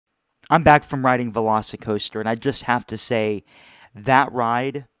I'm back from riding Velocicoaster, and I just have to say that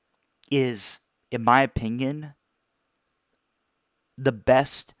ride is, in my opinion, the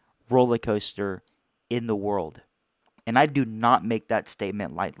best roller coaster in the world. And I do not make that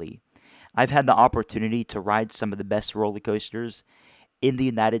statement lightly. I've had the opportunity to ride some of the best roller coasters in the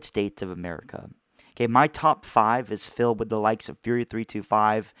United States of America. Okay, my top five is filled with the likes of Fury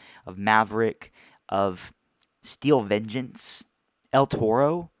 325, of Maverick, of Steel Vengeance, El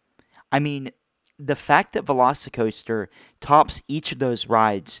Toro. I mean, the fact that Velocicoaster tops each of those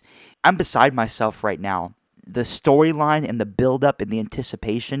rides, I'm beside myself right now. The storyline and the build-up and the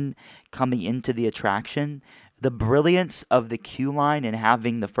anticipation coming into the attraction, the brilliance of the queue line and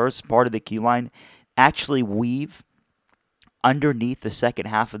having the first part of the queue line actually weave underneath the second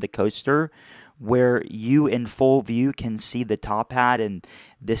half of the coaster, where you in full view can see the top hat and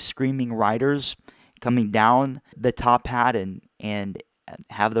the screaming riders coming down the top hat and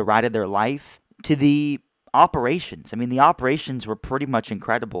have the ride of their life, to the operations. I mean, the operations were pretty much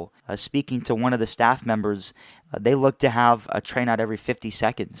incredible. Speaking to one of the staff members, they look to have a train out every 50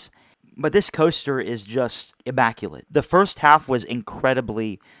 seconds. But this coaster is just immaculate. The first half was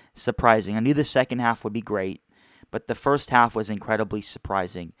incredibly surprising. I knew the second half would be great, but the first half was incredibly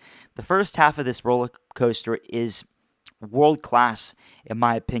surprising. The first half of this roller coaster is world class, in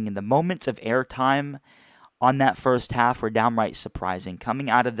my opinion. The moments of airtime on that first half were downright surprising. Coming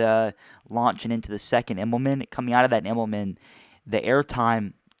out of the launch and into the second Immelman, coming out of that Immelman, the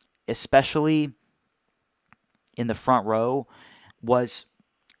airtime, especially in the front row, was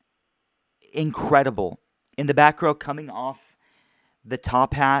incredible. In the back row, coming off the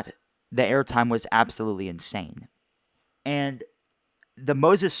top hat, the airtime was absolutely insane. And the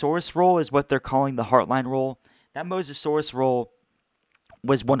Mosasaurus roll is what they're calling the Heartline roll. That Mosasaurus roll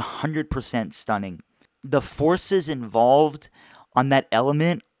was 100% stunning. The forces involved on that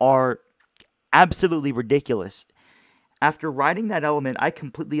element are absolutely ridiculous. After riding that element, I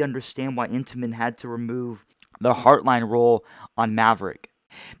completely understand why Intamin had to remove the Heartline roll on Maverick.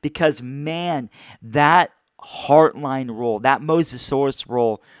 Because, man, that Heartline roll, that Mosasaurus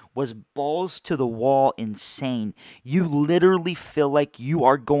roll, was balls to the wall insane. You literally feel like you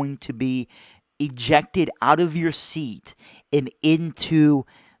are going to be ejected out of your seat and into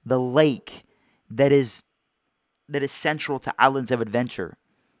the lake that is central to Islands of Adventure.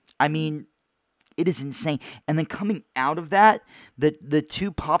 I mean, it is insane. And then coming out of that, the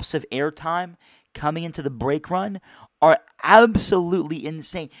two pops of airtime coming into the brake run are absolutely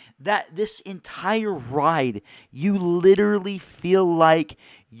insane. That this entire ride, you literally feel like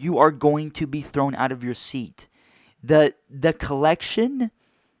you are going to be thrown out of your seat. The collection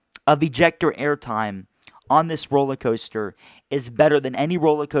of ejector airtime on this roller coaster is better than any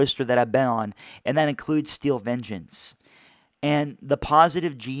roller coaster that I've been on, and that includes Steel Vengeance. And the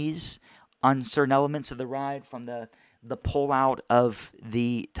positive G's on certain elements of the ride, from the pull-out of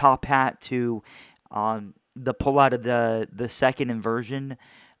the top hat to the pull-out of the second inversion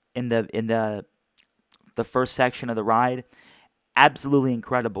in the first section of the ride, absolutely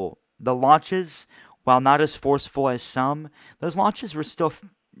incredible. The launches, while not as forceful as some, those launches were still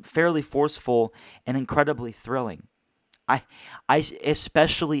fairly forceful and incredibly thrilling. I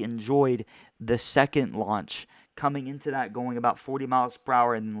especially enjoyed the second launch, coming into that going about 40 miles per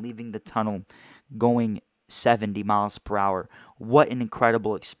hour and then leaving the tunnel going 70 miles per hour. What an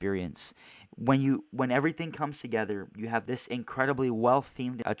incredible experience. When everything comes together, you have this incredibly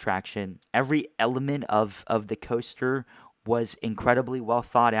well-themed attraction. Every element of the coaster was incredibly well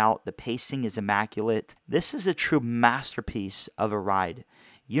thought out. The pacing is immaculate. This is a true masterpiece of a ride.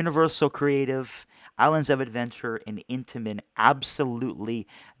 Universal Creative, Islands of Adventure, and Intamin absolutely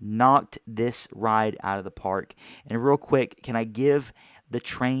knocked this ride out of the park. And real quick, can I give the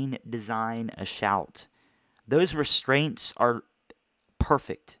train design a shout? Those restraints are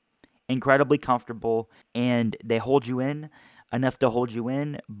perfect, incredibly comfortable, and they hold you in enough to hold you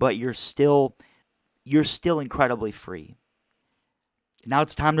in, but you're still incredibly free. Now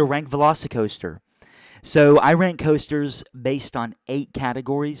it's time to rank Velocicoaster. So I rank coasters based on 8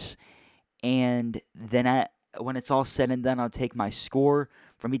 categories, and then when it's all said and done, I'll take my score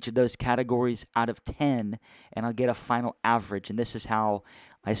from each of those categories out of 10, and I'll get a final average, and this is how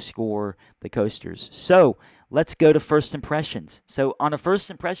I score the coasters. So let's go to first impressions. So on a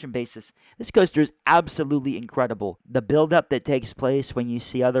first impression basis, this coaster is absolutely incredible. The build-up that takes place when you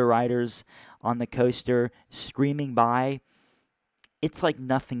see other riders on the coaster screaming by, it's like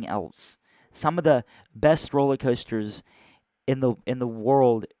nothing else. Some of the best roller coasters in the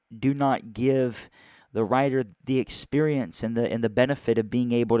world do not give the rider the experience and the benefit of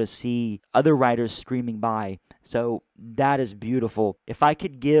being able to see other riders screaming by. So that is beautiful. If I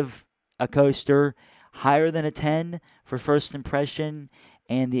could give a coaster higher than a 10 for first impression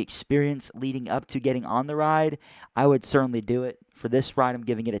and the experience leading up to getting on the ride, I would certainly do it. For this ride, I'm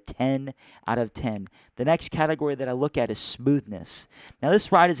giving it a 10 out of 10. The next category that I look at is smoothness. Now,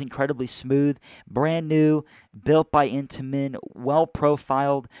 this ride is incredibly smooth, brand new, built by Intamin, well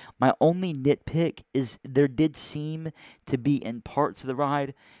profiled. My only nitpick is there did seem to be in parts of the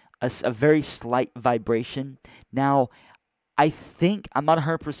ride a very slight vibration. Now, I think, I'm not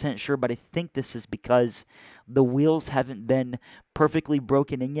 100% sure, but I think this is because the wheels haven't been perfectly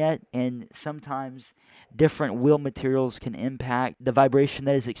broken in yet, and sometimes different wheel materials can impact the vibration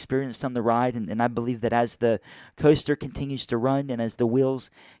that is experienced on the ride, and I believe that as the coaster continues to run and as the wheels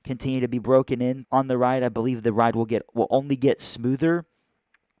continue to be broken in on the ride, I believe the ride will only get smoother.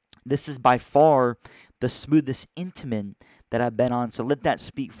 This is by far the smoothest Intamin that I've been on, so let that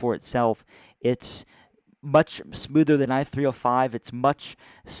speak for itself. It's much smoother than I-305. It's much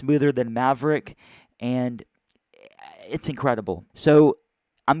smoother than Maverick, and it's incredible. So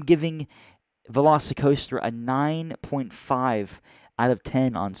I'm giving Velocicoaster a 9.5 out of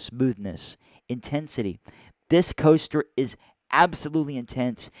 10 on smoothness. Intensity. This coaster is absolutely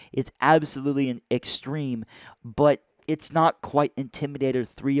intense. It's absolutely extreme, but it's not quite Intimidator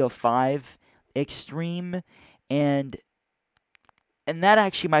 305 extreme, and that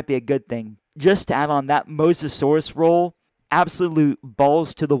actually might be a good thing. Just to add on, that Mosasaurus roll, absolute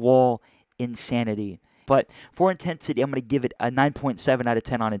balls to the wall insanity. But for intensity, I'm going to give it a 9.7 out of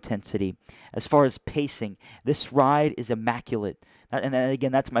 10 on intensity. As far as pacing, this ride is immaculate. And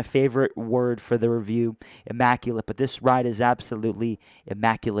again, that's my favorite word for the review, immaculate. But this ride is absolutely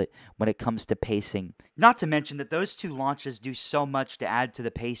immaculate when it comes to pacing. Not to mention that those two launches do so much to add to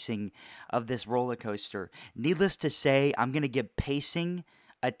the pacing of this roller coaster. Needless to say, I'm going to give pacing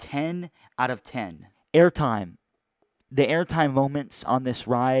a 10 out of 10. Airtime. The airtime moments on this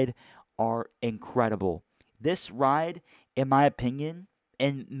ride are incredible. This ride, in my opinion,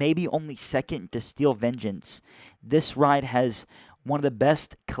 and maybe only second to Steel Vengeance, this ride has one of the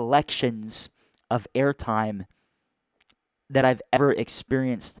best collections of airtime that I've ever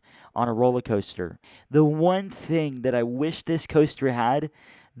experienced on a roller coaster. The one thing that I wish this coaster had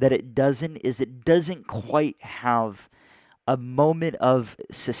that it doesn't is it doesn't quite have a moment of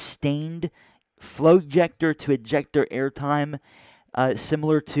sustained flow ejector to ejector airtime,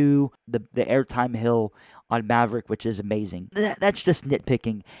 similar to the airtime hill on Maverick, which is amazing. That's just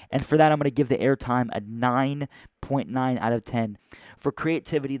nitpicking. And for that, I'm going to give the airtime a 9.9 out of 10. For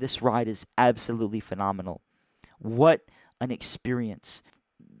creativity, this ride is absolutely phenomenal. What an experience.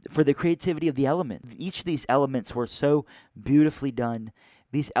 For the creativity of the element, each of these elements were so beautifully done.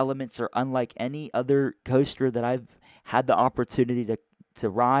 These elements are unlike any other coaster that I've had the opportunity to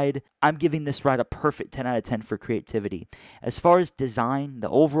ride. I'm giving this ride a perfect 10 out of 10 for creativity. As far as design, the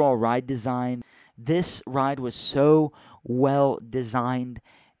overall ride design, this ride was so well designed.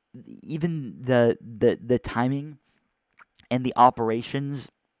 Even the timing and the operations.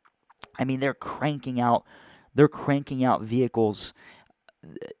 I mean, they're cranking out vehicles.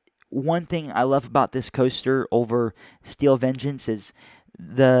 One thing I love about this coaster over Steel Vengeance is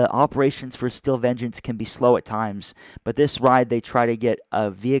the operations for Steel Vengeance can be slow at times, but this ride they try to get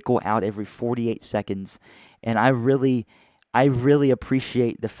a vehicle out every 48 seconds, and I really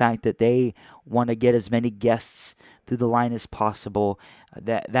appreciate the fact that they want to get as many guests through the line as possible.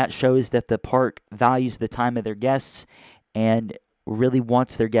 That shows that the park values the time of their guests and really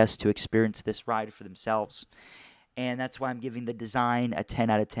wants their guests to experience this ride for themselves. And that's why I'm giving the design a 10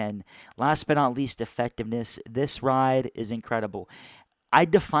 out of 10. Last but not least, effectiveness. This ride is incredible. I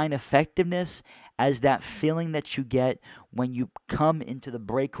define effectiveness as that feeling that you get when you come into the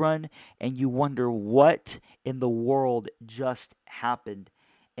brake run and you wonder what in the world just happened.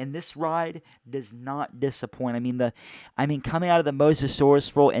 And this ride does not disappoint. I mean, coming out of the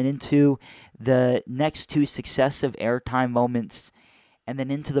Mosasaurus roll and into the next two successive airtime moments and then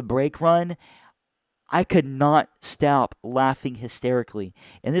into the brake run, I could not stop laughing hysterically.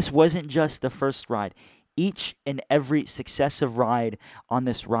 And this wasn't just the first ride. Each and every successive ride on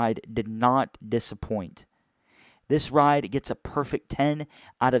this ride did not disappoint. This ride gets a perfect 10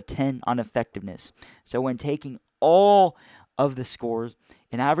 out of 10 on effectiveness. So when taking all of the scores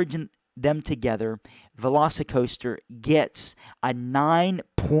and averaging them together, Velocicoaster gets a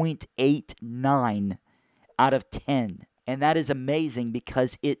 9.89 out of 10. And that is amazing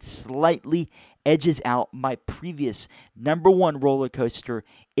because it slightly edges out my previous #1 roller coaster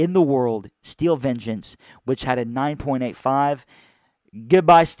in the world, Steel Vengeance, which had a 9.85.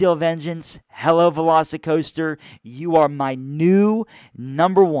 Goodbye, Steel Vengeance. Hello, Velocicoaster. You are my new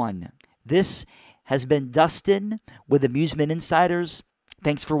 #1. This has been Dustin with Amusement Insiders.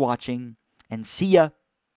 Thanks for watching, and see ya.